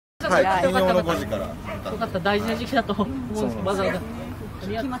はい、金曜の5時から。よかった、大事な時期だと思うんですけど、わざわざ。期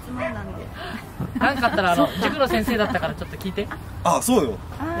末前なんで。なんかあったら塾の先生だったからちょっと聞いて。あ、そうよ。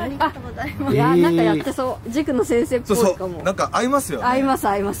ありがとうございます。いや、なんかやってそう。塾の先生っぽいかも。なんか合いますよね。合います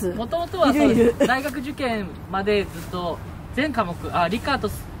合います。もともとはそうです。大学受験までずっと全科目、理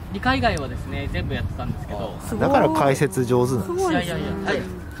科以外はですね全部やってたんですけど。だから解説上手なんです。いやいやいや、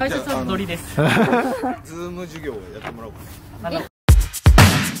解説はノリです。ズーム授業をやってもらおうか。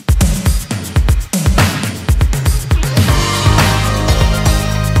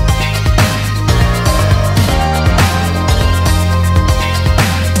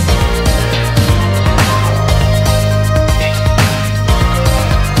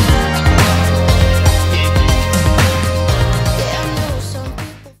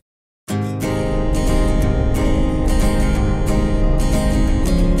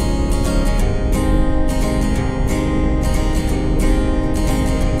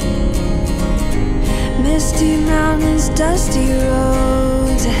Misty mountains, dusty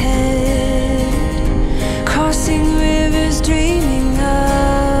roads ahead, crossing rivers, dreaming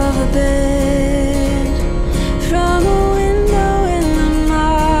of a bed from a window in the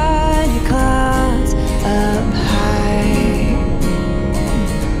mighty clouds up high.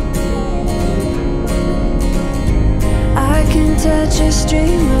 I can touch a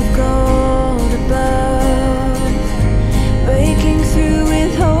stream of gold above, breaking through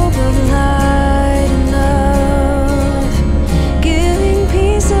with hope of light.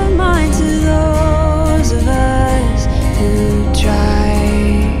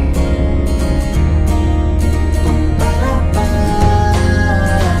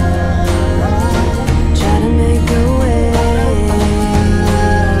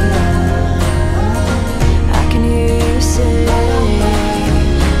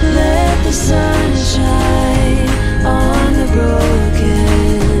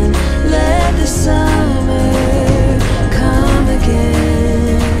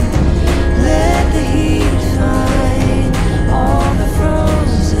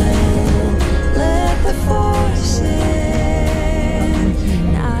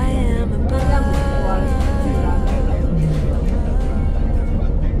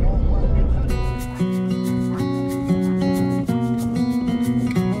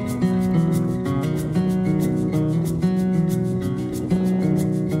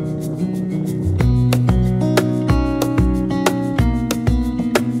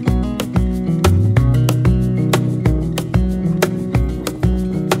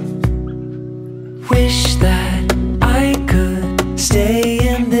 Wish that I could stay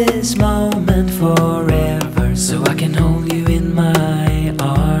in this moment forever, so I can hold you in my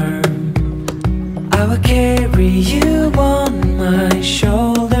arm. I will carry you on my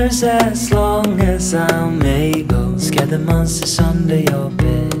shoulders as long as I'm able. Scare the monsters under your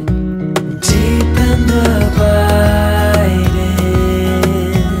bed. Deep and abiding,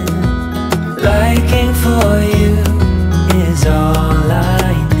 liking for you is all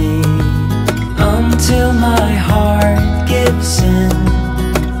I need. Until my heart gives in,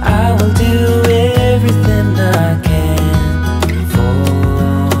 I will do everything I can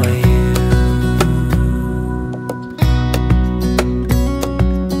for you.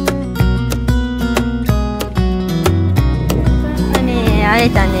 ねえ、会え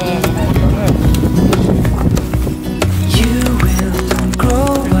たね。You will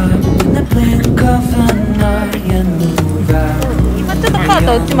grow up in the blink of an eye and move out. ちょっとカート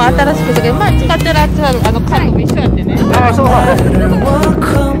うちも新しくだけど、前使ってるカードも一緒やってね。ああ、そうだ。What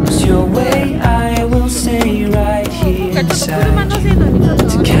comes your way, I will stay right here beside you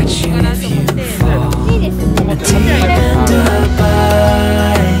to catch you if you fall. Deep and abiding,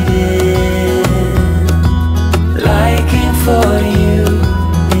 liking for you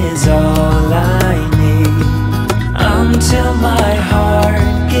is all I need. Until my heart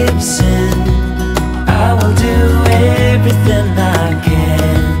gives in, I will do everything I can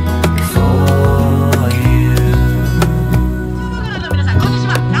for you. 皆さんこんにち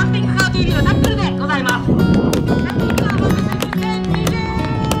は。キャンピングカー TV のタックルでございます。キャンピングカーファン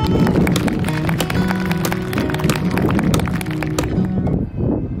フェ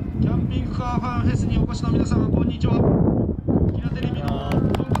ス2020。キャンピングカーファンフェスにお越しの皆様こんにちは。キラテレビの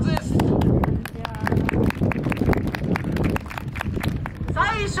ポンコツです。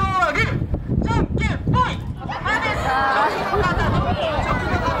最初はグー、じゃんけんぽい。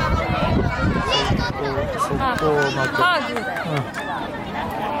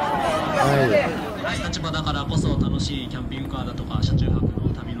立場だからこそ楽しいキャンピングカーだとか車中泊の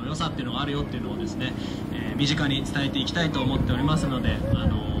旅の良さっていうのがあるよっていうのをですね、身近に伝えていきたいと思っておりますので、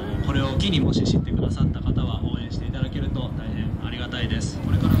これを機にもし知ってくださった方は応援していただけると大変ありがたいです。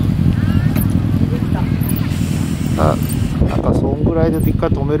これからはなんかそんぐらいで一回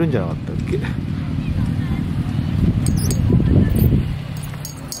止めるんじゃなかったっけ。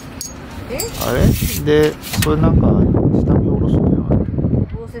あれでそれなんか下に下ろすんじゃなかった。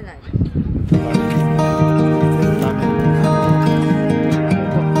下ろせない。ダメ。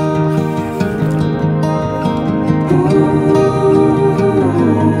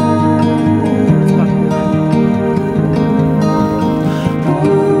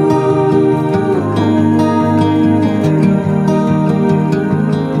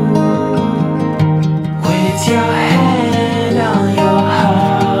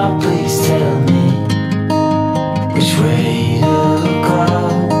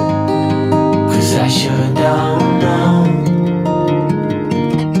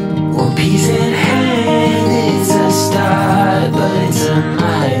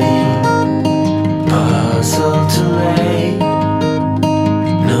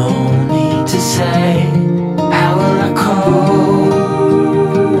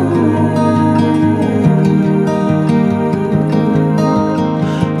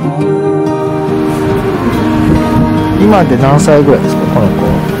今で何歳ぐらいですか、この子。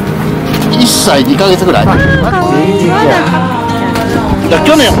1歳2ヶ月ぐらい。去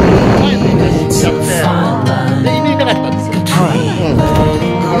年で犬いなかったんですよ。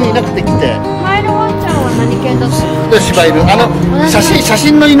犬いなくて来て。前のワンちゃんは何犬だったの？で柴犬、写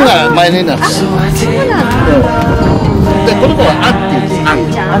真の犬が前の犬なんですよ。でこの子はあって言うんですよ。あ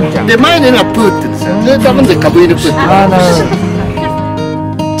んちゃん。で前の犬はプーって言うんですよ。で多分でカブイヌプーって。ああ、なるほど。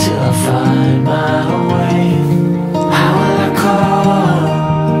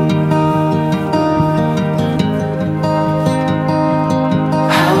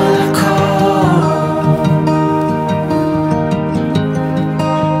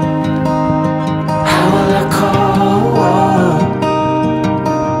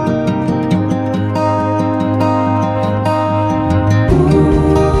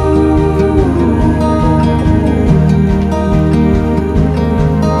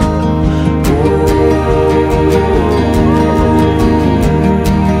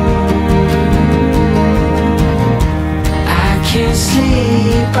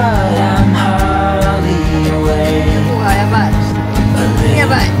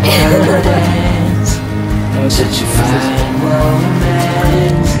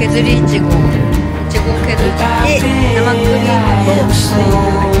削りいちごを削って生クリーム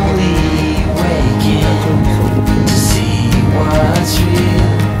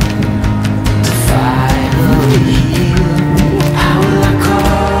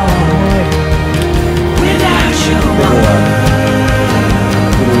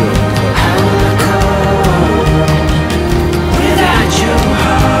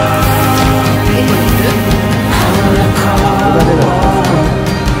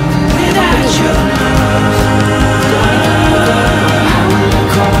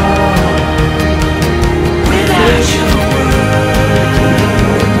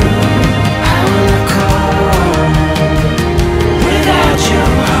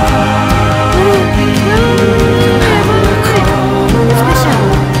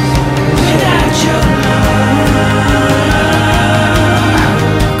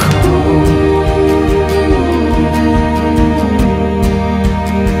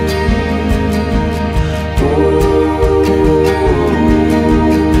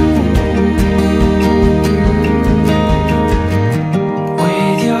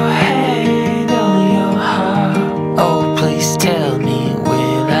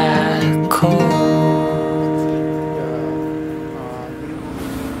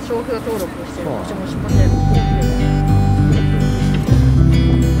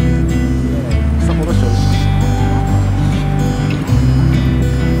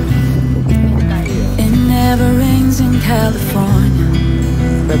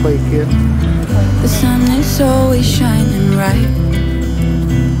The sun is always shining bright.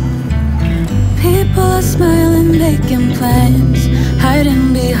 People are smiling, making plans,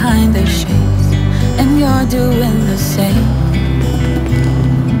 hiding behind their shades, and you're doing the same.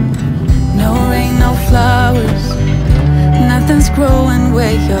 No rain, no flowers, nothing's growing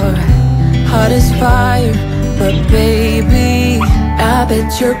where your heart is fire. But baby, I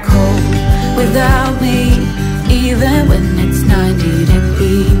bet you're cold without me, even when it's 90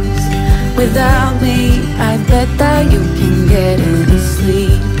 degrees. Without me, I bet that you can get any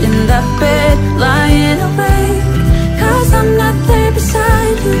sleep in that bed, lying awake. 'Cause I'm not there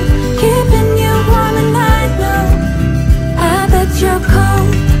beside you, keeping you warm and I know I bet you're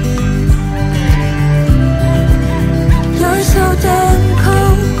cold. You're so damn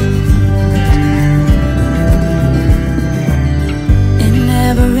cold. It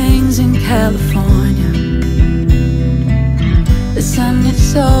never rains in California. sun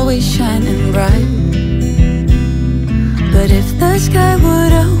is always shining bright. But if the sky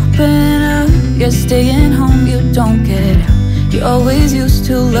would open up, you're staying home, you don't get out. You always used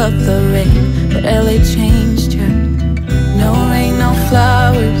to love the rain, but LA changed you. No rain, no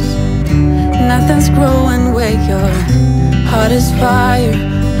flowers, nothing's growing where your heart is fire.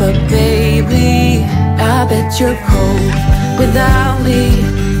 But baby, I bet you're cold without me,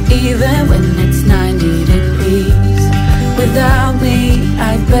 even when it's 90 degrees. Without me,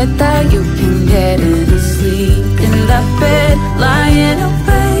 I bet that you can get any sleep in that bed, lying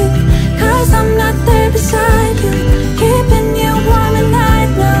awake. 'Cause I'm not there beside you, keeping you warm and I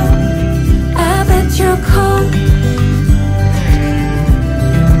know I bet you're cold.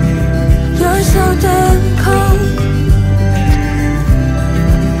 You're so damn cold.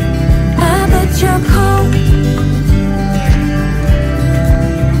 I bet you're cold.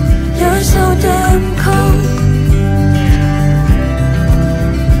 You're so damn cold.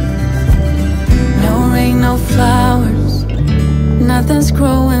 No rain, no flowers, nothing's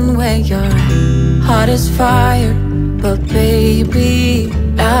growing where your heart is fire. But baby,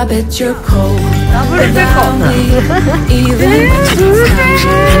 I bet you're cold without me, even when it's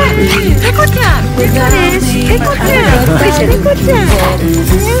ペコちゃん、ペコです。ペコちゃん、ペコちゃん。ペ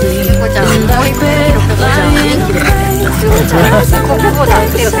コちゃん、もう一回ペコちゃん、元気で。ペコちゃん、ここだっ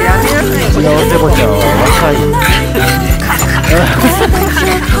てやめなさい。違うペコちゃんは若い。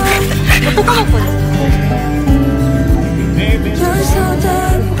男の子です。You're so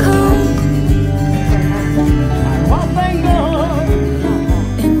damn cold.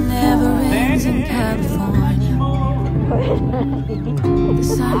 It never rains in California. The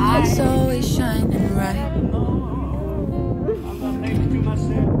sun is always shining bright.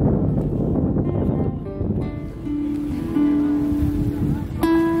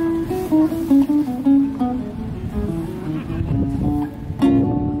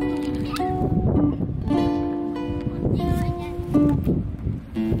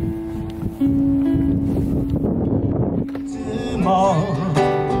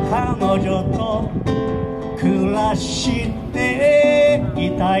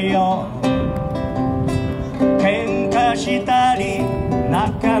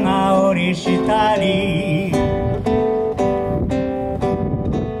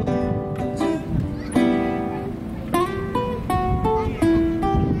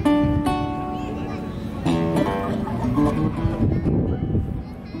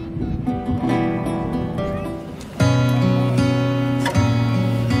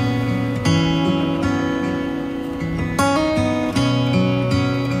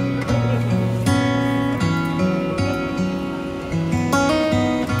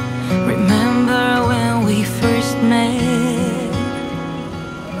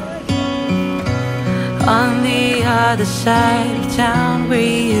 On the other side of town where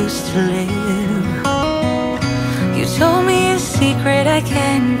you used to live, you told me a secret I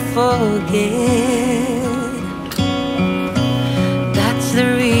can't forget. That's the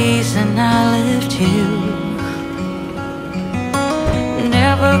reason I left you.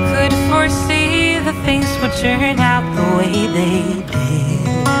 Never could foresee the things would turn out the way they did.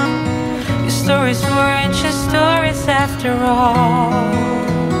 Your stories weren't just stories after all.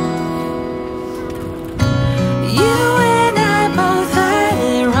 You and I both had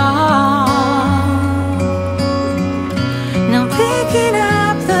it wrong. Now picking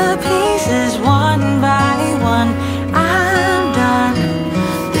up the pieces one by one, I'm done.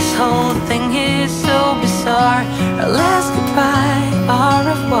 This whole thing is so bizarre. Our last goodbye, au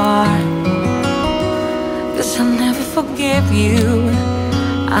revoir. 'Cause I'll never forgive you.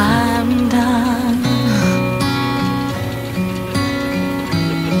 I'm done.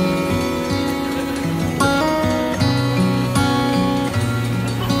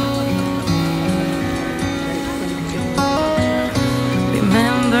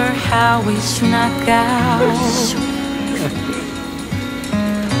 How we snuck out.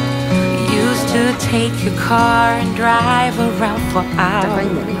 Used to take your car and drive around for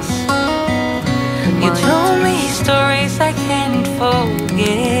hours. You told me stories I can't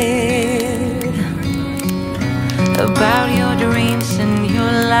forget about your dreams and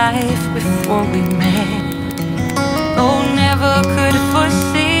your life before we met. Oh, never could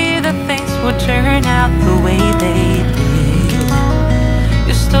foresee that things would turn out the way they did.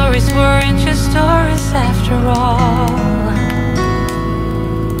 Your stories weren't just stories after all.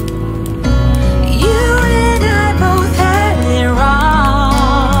 You and I both had it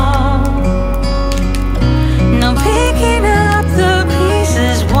wrong. Now picking up the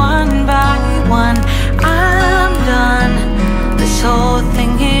pieces one by one, I'm done. This whole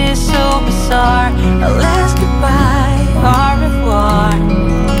thing is so bizarre. Our last goodbye, au revoir.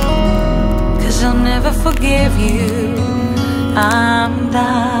 I'm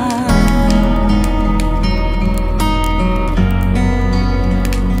done.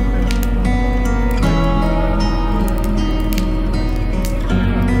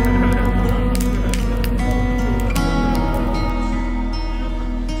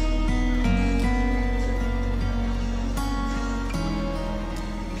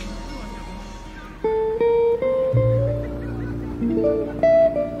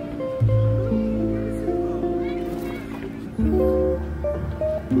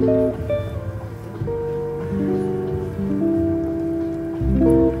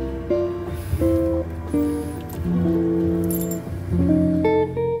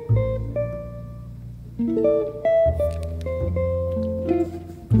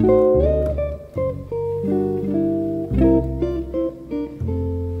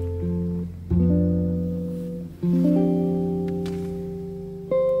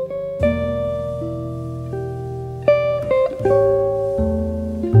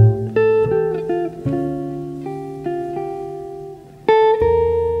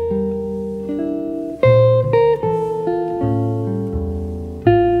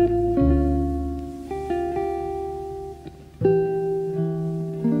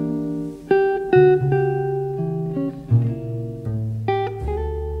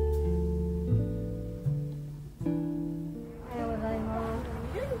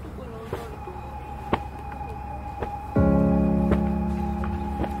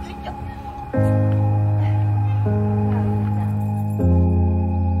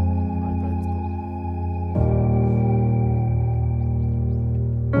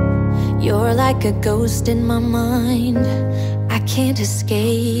 You're like a ghost in my mind. I can't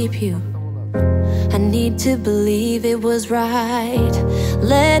escape you. I need to believe it was right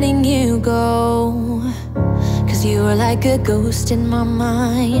letting you go. 'Cause you're like a ghost in my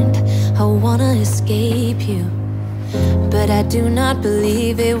mind. I wanna escape you, but I do not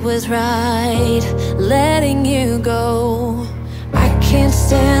believe it was right letting you go. I can't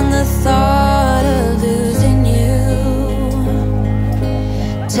stand the thought of losing you.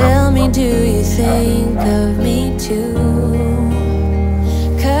 Tell me, do you think of me too?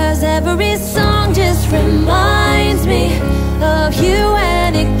 'Cause every song just reminds me of you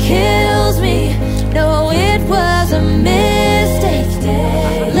and it kills me. No, it was a mistake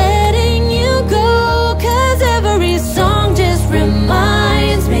letting you go. 'Cause every song just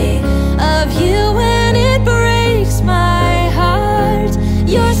reminds me of you and it breaks my heart.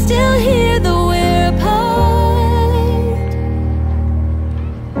 You're still here though we're apart.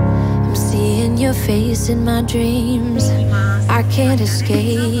 I'm seeing your face in my dreams. I can't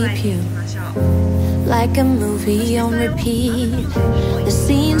escape you. Like a movie on repeat, the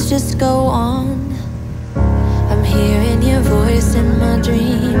scenes just go on. I'm hearing your voice in my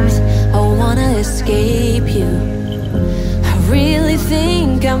dreams. I wanna escape you. I really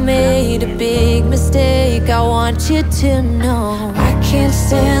think I made a big mistake. I want you to know I can't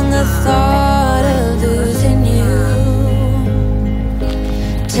stand the thought of losing you.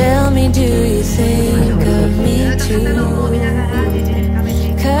 Tell me, do you think of me too?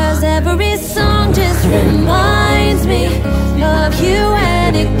 'Cause every song just reminds me of you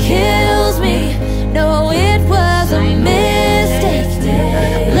and it kills me. No, it was a mistake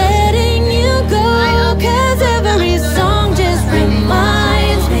letting you go. 'Cause every song just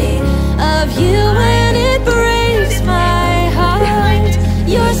reminds me of you and it breaks my heart.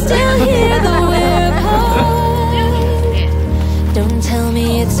 You're still here though we're apart. Don't tell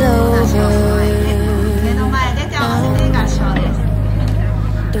me it's over.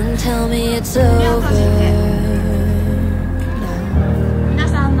 Don't tell me it's over.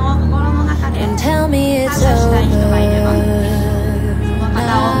 Don't tell me it's over.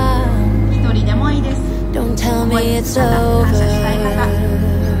 Don't tell me it's over.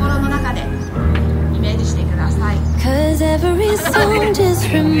 'Cause every song just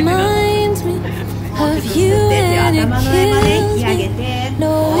reminds me of you and it kills me.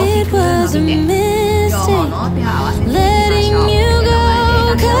 No, it was a mistake letting you go.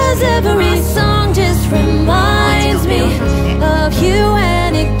 'Cause every song just reminds me of you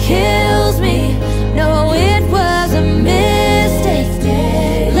and it kills me. No, it was a mistake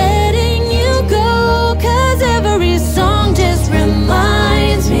letting you go. 'Cause every song just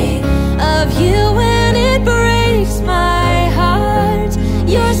reminds me of you and it breaks my heart.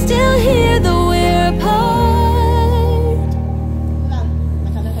 You're still here though we're apart. な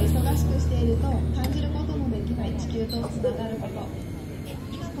かなか忙しくしていると感じることのできない地球とつながること。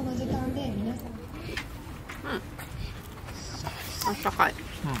今この時間で皆さん。あったかい。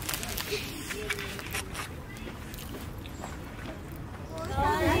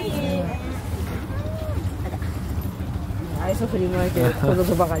愛想振りまいてるこの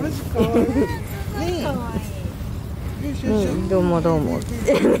子ばかり。どうもどうも。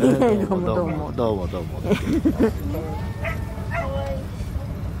どうもどうも。どうもどうも。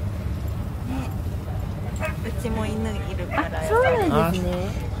うちも犬いるから。そうなんですね。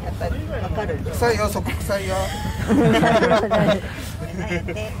やっぱりわかる。臭いよ、そこ臭いよ。今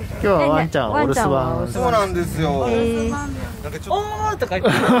日はワンちゃんお留守番。そうなんですよ。なんかちょっとおーとか言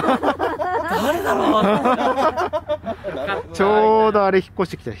って誰だろう。ちょうどあれ引っ越し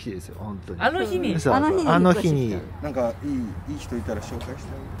てきた日ですよ、本当に。あの日にあの日になんかいい人いたら紹介し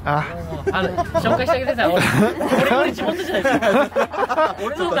て紹介してあげてください。俺地元じゃないですか。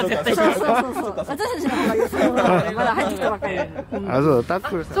俺の方が絶対そう。私たちの方がよさそうだね。まだ入ってきたばっかり。あ、そうタッ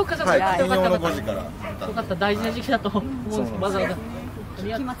クルさん。そうか。金曜の5時から。よかった大事な時期だと思うんです。わざわざ。期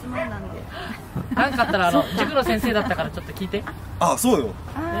末前なんで。なんかあったら塾の先生だったからちょっと聞いて。あ、そうよ。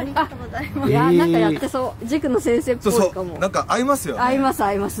ありがとうございます。いや、なんかやってそう。塾の先生っぽいかも。なんか合いますよ。合います。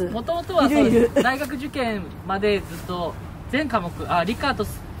もともとは大学受験までずっと全科目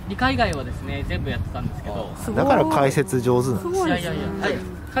理科以外はですね全部やってたんですけど。だから解説上手なんです。いや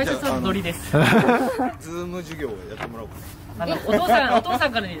解説はノリです。ズーム授業をやってもらおうかな。お父さ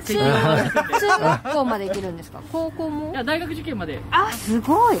んからに説明をしてて。中学校まで行けるんですか？高校も？いや大学受験まで。あ、す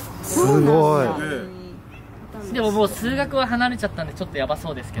ごい。すごい。でももう数学は離れちゃったんでちょっとやば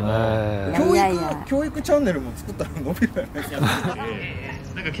そうですけど。教育チャンネルも作ったら伸びるよね。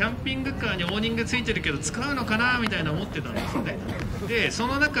なんかキャンピングカーにオーニングついてるけど使うのかなみたいな思ってたんですよね。でそ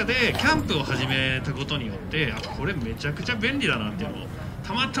の中でキャンプを始めたことによってこれめちゃくちゃ便利だなっていうのを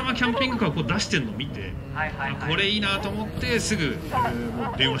たまたまキャンピングカーをこう出してるのを見て、これいいなと思ってすぐ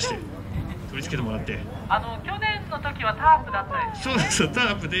もう電話して取り付けてもらって。去年の時はタープだったり。そうです、タ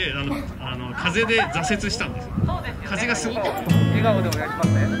ープで風で挫折したんですよ。そうですよね。風がすごく。笑顔でお願いします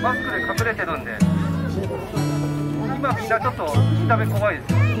ね。マスクで隠れてるんで。今みんなちょっと見た目怖いで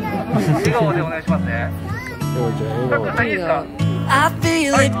すよ。笑顔でお願いしますね。タックさんいいですか？I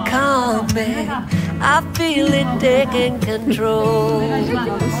feel it coming, I feel it taking control.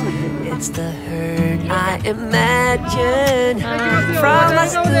 It's the hurt I imagine from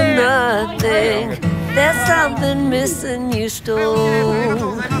us to nothing. There's something missing you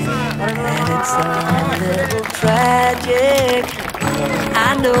stole, and it's a little tragic.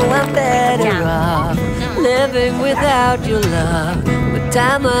 I know I'm better off living without your love, but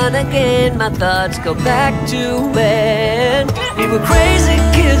time and again my thoughts go back to when we were crazy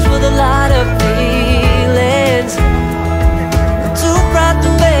kids with a lot of feelings, too proud to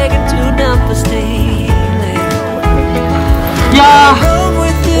beg and too numb for stealing. いや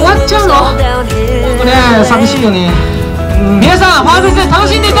終わっちゃうの？これ寂しいよね。皆さんファンフェスで楽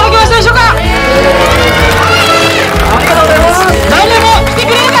しんでいただけましたでしょうか？ありがとうございます。来年も来てく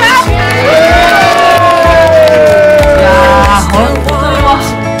れるかな？いやー本当にもう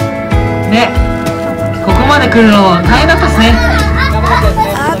ね、ここまで来るの大変だったですね。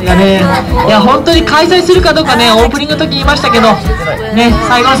いや本当に開催するかどうかね、オープニングの時言いましたけどね、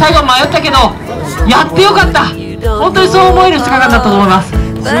最後の最後迷ったけどやってよかった。本当にそう思える2日間だったと思います。す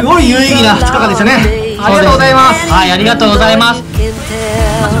ごい有意義な2日間でしたね。ありがとうございます。はい、ありがとうございます。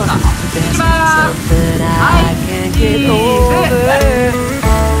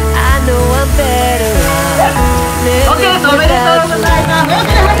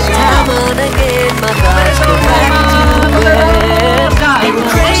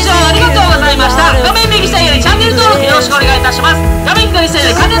画面右下よりチャンネル登録よろしくお願いいたします。画面左下よ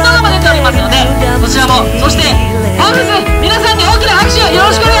り関連動画も出ておりますので、そちらも、そしてファンフェス皆さんに大きな拍手をよ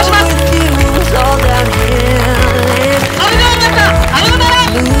ろしくお願いします。それでは皆さん、さようなら。あ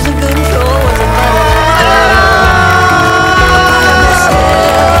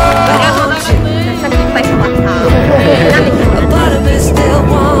りがとうございます。さっきいっぱいしまった。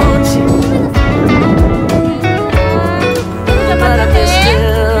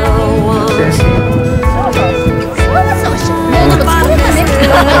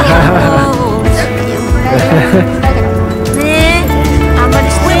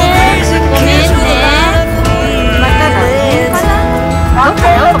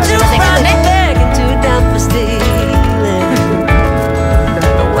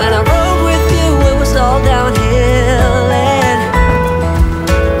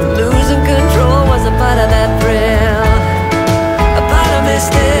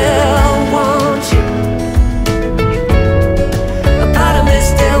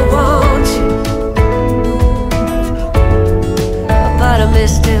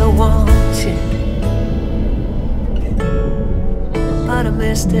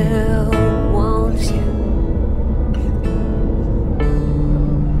Still